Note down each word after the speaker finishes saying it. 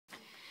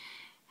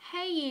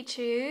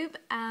YouTube,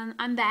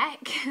 I'm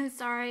back.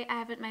 Sorry I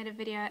haven't made a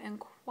video in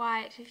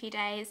quite a few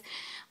days.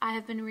 I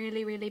have been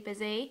really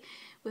busy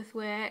with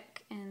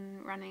work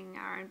and running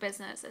our own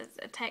business.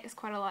 It takes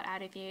quite a lot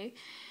out of you.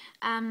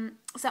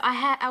 So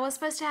I was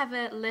supposed to have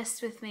a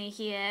list with me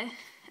here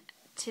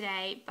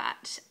today,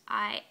 but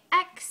I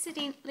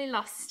accidentally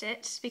lost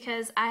it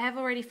because I have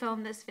already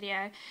filmed this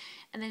video,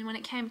 and then when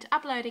it came to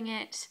uploading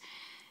it,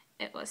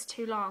 it was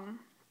too long.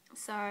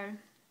 So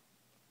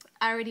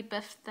I already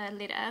biffed the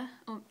letter,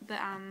 or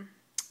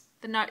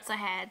the notes I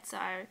had, so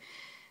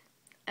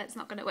it's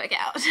not going to work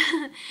out.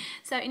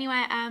 So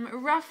anyway,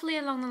 roughly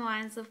along the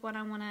lines of what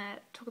I want to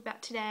talk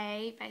about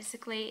today,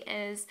 basically,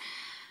 is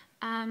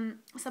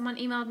someone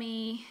emailed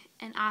me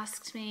and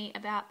asked me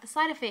about the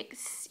side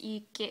effects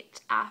you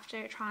get after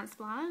a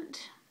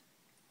transplant,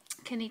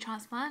 kidney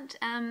transplant.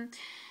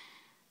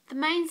 The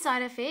main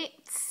side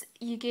effects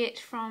you get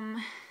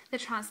from the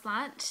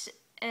transplant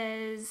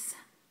is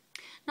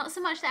not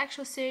so much the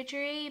actual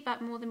surgery, but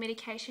more the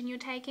medication you're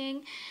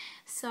taking.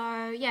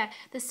 So yeah,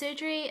 the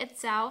surgery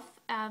itself,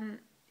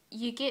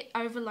 you get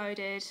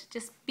overloaded.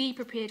 Just be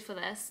prepared for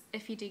this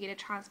if you do get a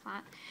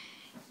transplant.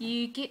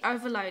 You get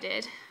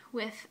overloaded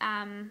with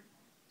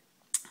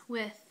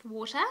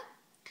water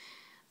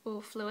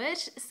or fluid.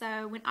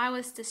 So when I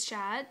was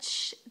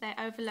discharged, they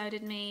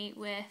overloaded me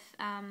with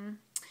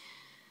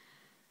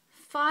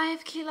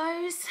 5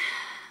 kilos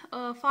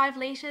or 5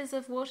 litres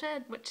of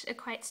water, which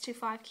equates to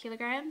 5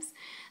 kilograms.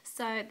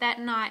 So that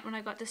night when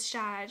I got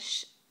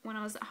discharged, when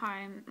I was at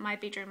home, my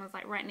bedroom was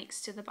like right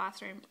next to the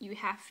bathroom. You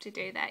have to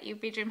do that. Your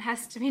bedroom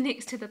has to be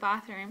next to the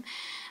bathroom.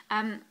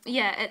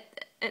 Yeah,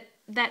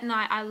 that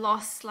night I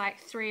lost like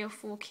 3 or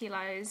 4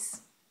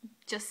 kilos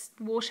just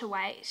water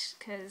weight,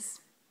 because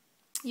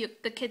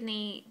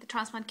the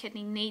transplant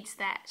kidney needs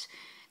that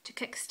to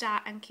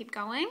kickstart and keep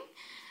going.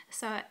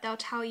 So they'll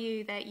tell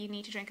you that you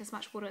need to drink as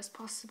much water as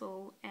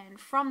possible, and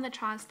from the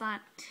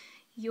transplant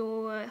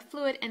your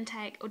fluid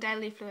intake or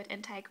daily fluid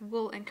intake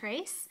will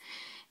increase.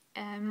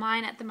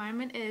 Mine at the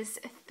moment is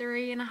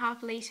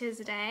 3.5 litres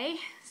a day,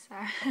 so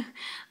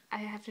I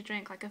have to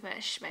drink like a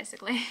fish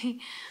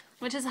basically,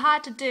 which is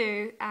hard to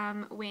do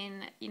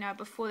when, you know,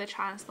 before the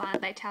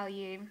transplant they tell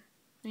you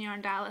when you're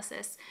on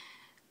dialysis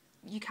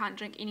you can't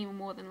drink any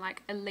more than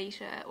like a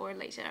litre or 1.5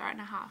 litres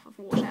of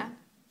water.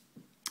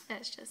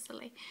 It's just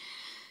silly.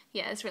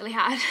 Yeah, it's really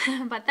hard.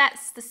 But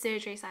that's the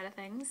surgery side of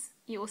things.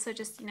 You also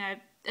just, you know,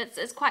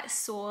 it's quite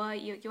sore.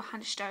 You're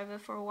hunched over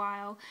for a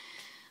while,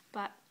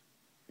 but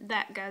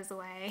that goes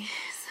away.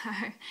 So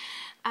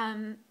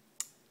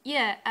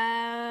yeah,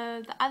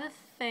 the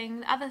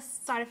other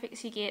side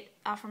effects you get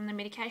are from the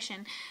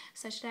medication.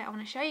 So today I want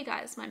to show you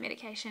guys my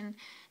medication.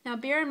 Now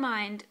bear in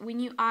mind,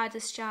 when you are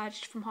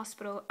discharged from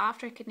hospital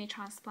after a kidney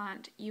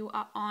transplant, you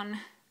are on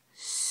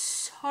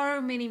so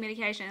many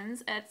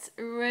medications. It's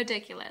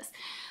ridiculous.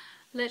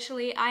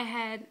 Literally, I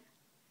had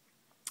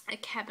a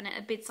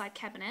bedside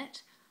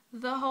cabinet.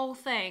 The whole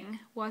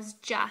thing was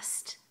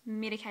just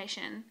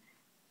medication.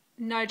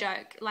 No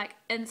joke. Like,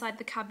 inside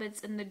the cupboards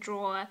in the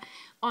drawer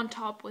on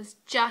top was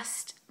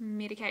just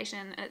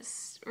medication.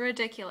 It's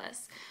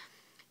ridiculous.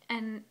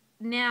 And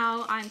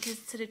now I'm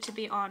considered to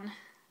be on,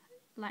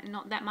 like,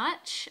 not that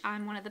much.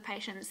 I'm one of the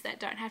patients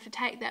that don't have to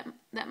take that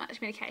much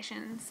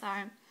medication. So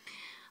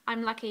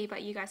I'm lucky,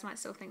 but you guys might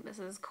still think this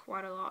is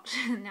quite a lot.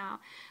 Now,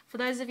 for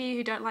those of you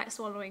who don't like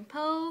swallowing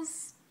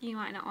pills, you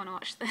might not want to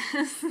watch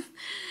this.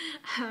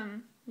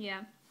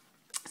 Yeah.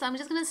 So I'm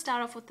just going to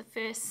start off with the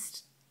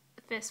first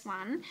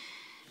one.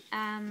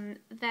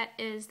 That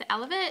is the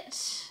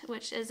Elevate,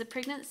 which is a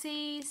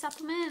pregnancy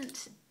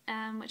supplement,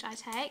 which I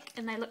take,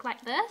 and they look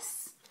like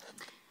this.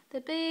 The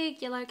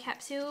big yellow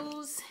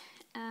capsules.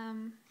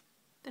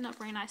 They're not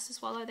very nice to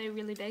swallow. They're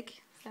really big.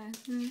 So.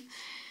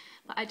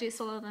 But I do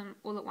swallow them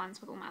all at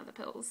once with all my other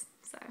pills,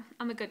 so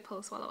I'm a good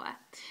pill swallower.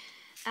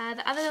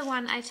 The other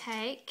one I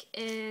take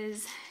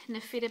is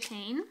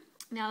nifedipine.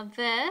 Now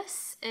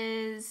this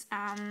is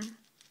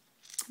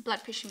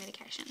blood pressure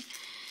medication.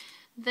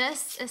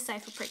 This is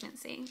safe for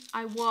pregnancy.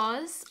 I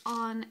was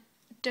on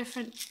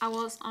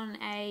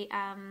a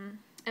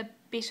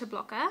beta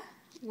blocker,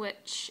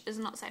 which is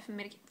not safe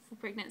for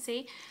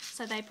pregnancy,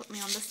 so they put me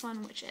on this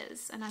one, which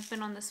is, and I've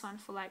been on this one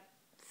for like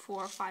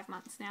 4 or 5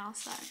 months now,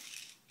 so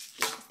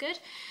that's good.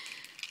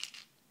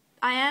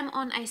 I am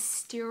on a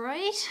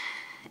steroid,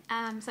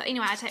 so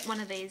anyway, I take one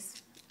of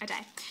these a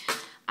day.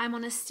 I'm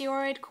on a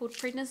steroid called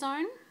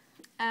prednisone.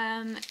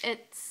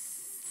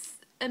 It's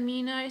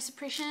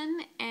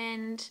immunosuppression,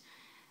 and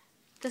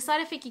the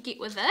side effect you get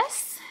with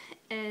this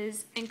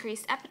is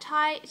increased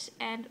appetite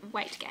and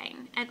weight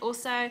gain, and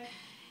also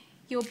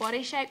your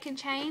body shape can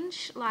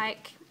change,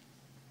 like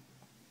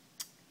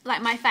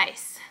my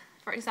face.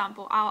 For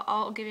example,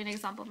 I'll give you an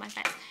example of my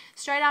face.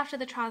 Straight after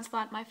the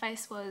transplant, my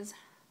face was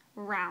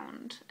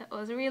round. It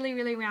was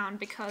really round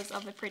because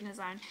of the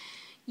prednisone.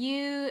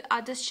 You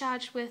are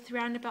discharged with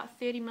around about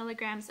 30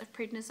 milligrams of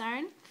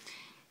prednisone,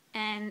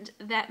 and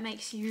that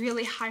makes you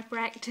really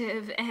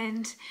hyperactive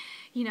and,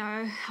 you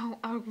know,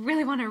 I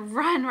really want to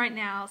run right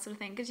now sort of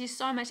thing. It gives you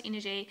so much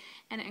energy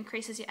and it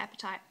increases your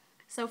appetite.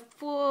 So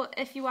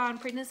if you are on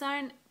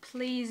prednisone,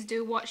 please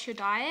do watch your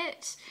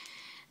diet.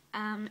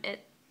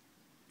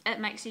 It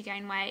makes you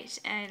gain weight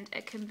and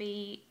it can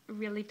be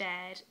really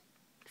bad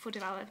for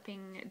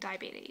developing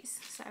diabetes.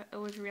 So it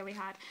was really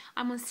hard.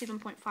 I'm on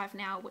 7.5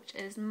 now, which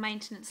is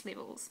maintenance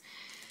levels.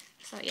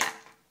 So yeah,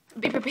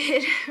 be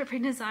prepared for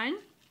prednisone.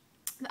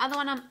 The other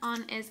one I'm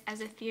on is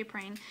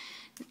azathioprine.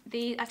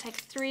 I take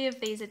 3 of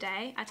these a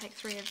day.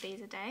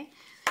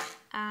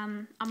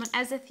 I'm on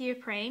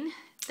azathioprine.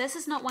 This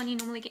is not one you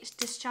normally get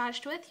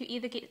discharged with. You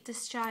either get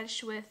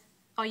discharged with,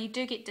 or you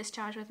do get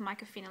discharged with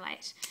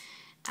mycophenolate,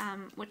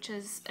 which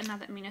is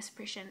another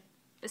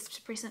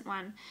immunosuppressant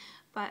one.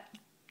 But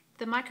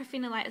the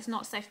mycophenolate is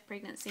not safe for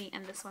pregnancy,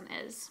 and this one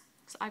is.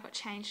 So I got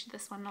changed to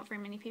this one. Not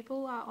very many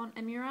people are on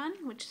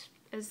Imuran, which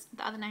is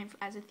the other name for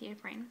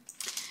azathioprine.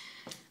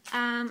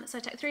 So I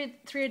take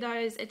three of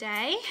those a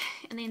day,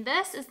 and then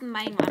this is the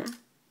main one.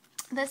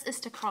 This is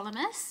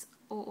tacrolimus,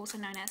 or also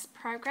known as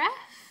Prograf,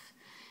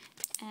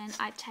 and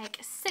I take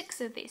 6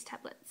 of these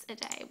tablets a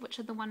day, which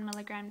are the 1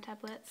 milligram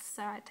tablets.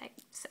 So I take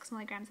 6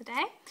 milligrams a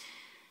day.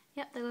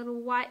 Yep, the little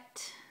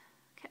white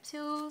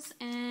capsules,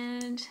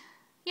 and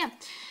yeah,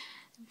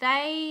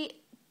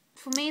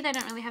 for me, they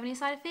don't really have any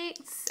side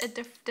effects. It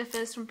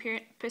differs from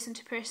person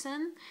to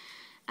person.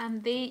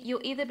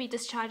 You'll either be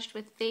discharged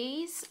with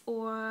these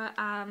or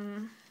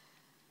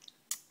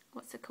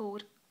what's it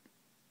called?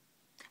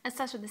 It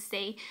starts with a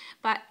C,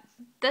 but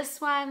this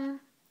one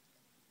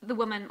the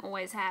women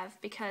always have,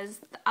 because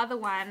the other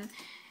one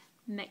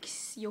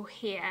makes your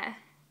hair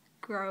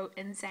grow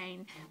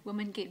insane.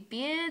 Women get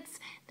beards,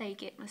 they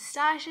get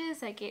moustaches,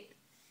 they get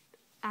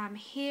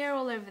hair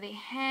all over their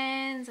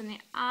hands and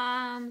their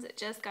arms. It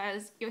just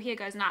goes, your hair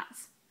goes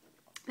nuts.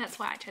 That's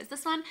why I chose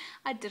this one.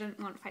 I didn't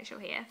want facial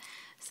hair.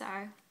 So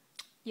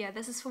yeah,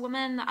 this is for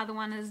women. The other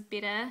one is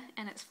better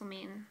and it's for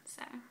men.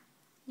 So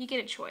you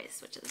get a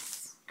choice, which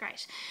is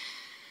great.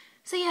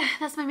 So yeah,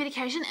 that's my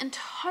medication. In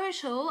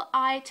total,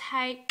 I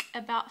take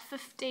about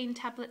 15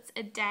 tablets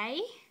a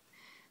day.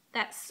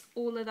 That's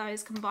all of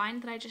those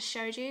combined that I just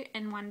showed you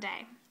in one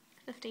day.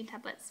 15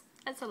 tablets.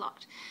 That's a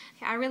lot.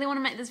 Okay, I really want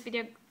to make this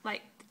video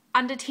like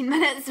under 10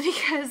 minutes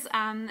because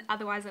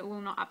otherwise it will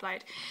not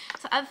upload.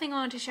 So the other thing I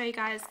want to show you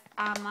guys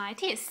are my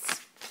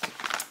tests.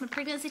 My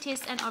pregnancy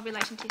test and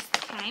ovulation test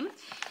that came.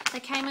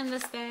 They came in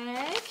this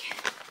bag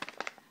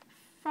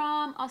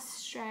from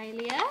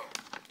Australia,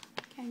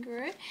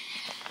 kangaroo,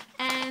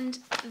 and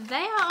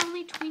they are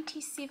only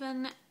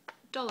 $27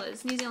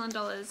 New Zealand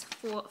dollars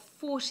for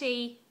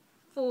 40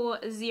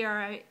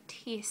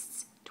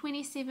 tests.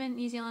 27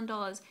 New Zealand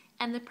dollars,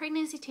 and the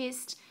pregnancy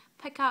test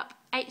pick up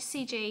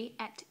HCG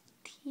at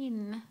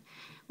 10,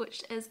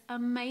 which is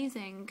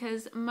amazing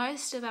because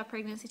most of our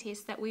pregnancy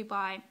tests that we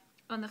buy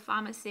on the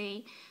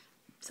pharmacy,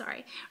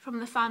 from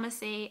the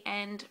pharmacy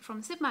and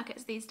from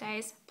supermarkets these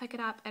days pick it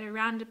up at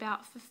around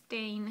about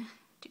 15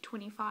 to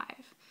 25.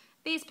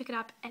 These pick it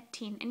up at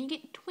 10 and you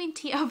get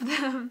 20 of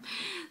them.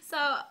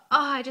 So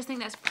I just think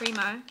that's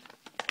primo.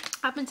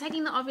 I've been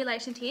taking the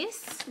ovulation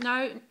tests.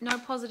 No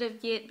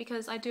positive yet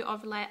because I do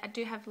ovulate. I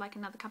do have like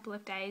another couple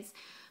of days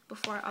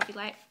before I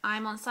ovulate.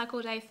 I'm on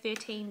cycle day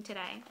 13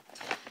 today.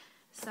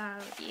 So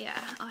yeah,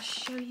 I'll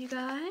show you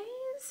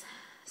guys.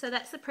 So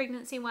that's the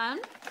pregnancy one.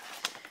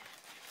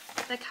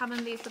 They come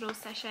in these little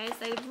sachets.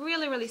 They're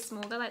really, really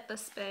small. They're like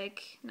this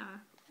big. No,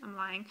 I'm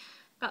lying.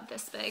 About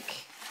this big.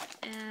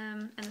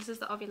 And this is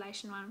the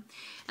ovulation one.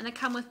 And they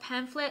come with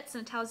pamphlets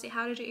and it tells you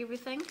how to do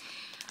everything.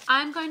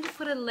 I'm going to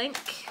put a link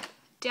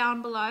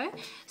down below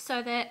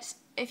so that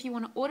if you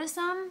want to order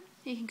some,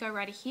 you can go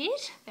right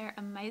ahead. They're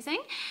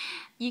amazing.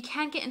 You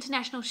can get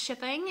international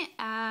shipping,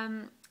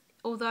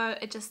 although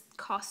it just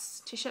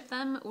costs to ship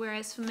them,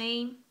 whereas for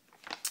me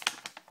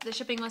the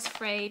shipping was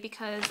free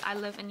because I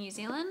live in New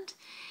Zealand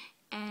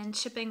and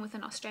shipping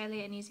within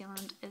Australia and New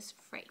Zealand is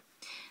free.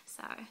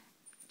 So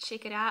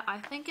check it out. I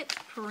think it's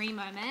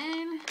primo,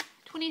 man.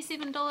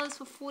 $27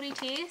 for 40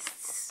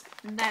 tests.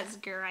 That's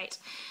great.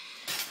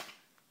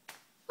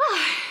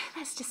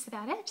 That's just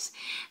about it.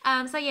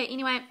 So yeah,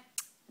 anyway,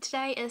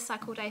 today is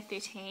cycle day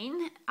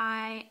 13.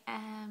 I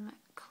am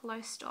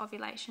close to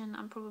ovulation.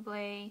 I'm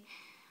probably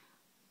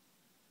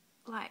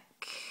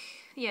like,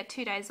 yeah,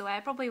 2 days away. I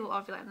probably will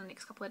ovulate in the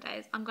next couple of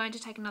days. I'm going to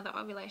take another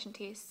ovulation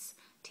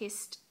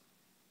test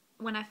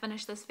when I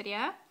finish this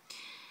video.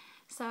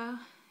 So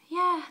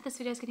yeah, this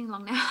video is getting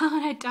long now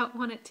and I don't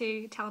want it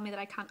to tell me that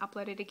I can't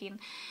upload it again.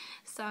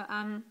 So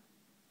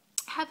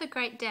have a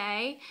great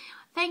day.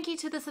 Thank you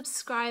to the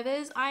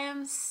subscribers. I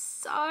am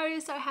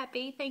so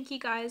happy. Thank you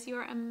guys.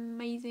 You're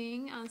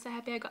amazing. I'm so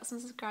happy I got some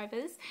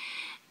subscribers.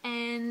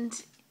 And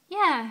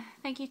yeah,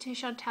 thank you to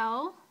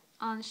Chantel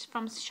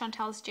from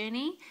Chantel's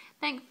Journey.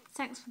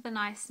 Thanks for the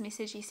nice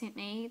message you sent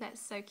me. That's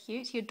so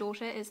cute. Your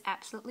daughter is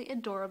absolutely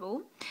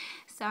adorable.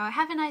 So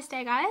have a nice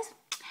day, guys.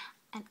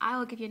 And I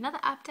will give you another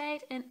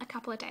update in a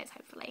couple of days,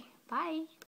 hopefully. Bye.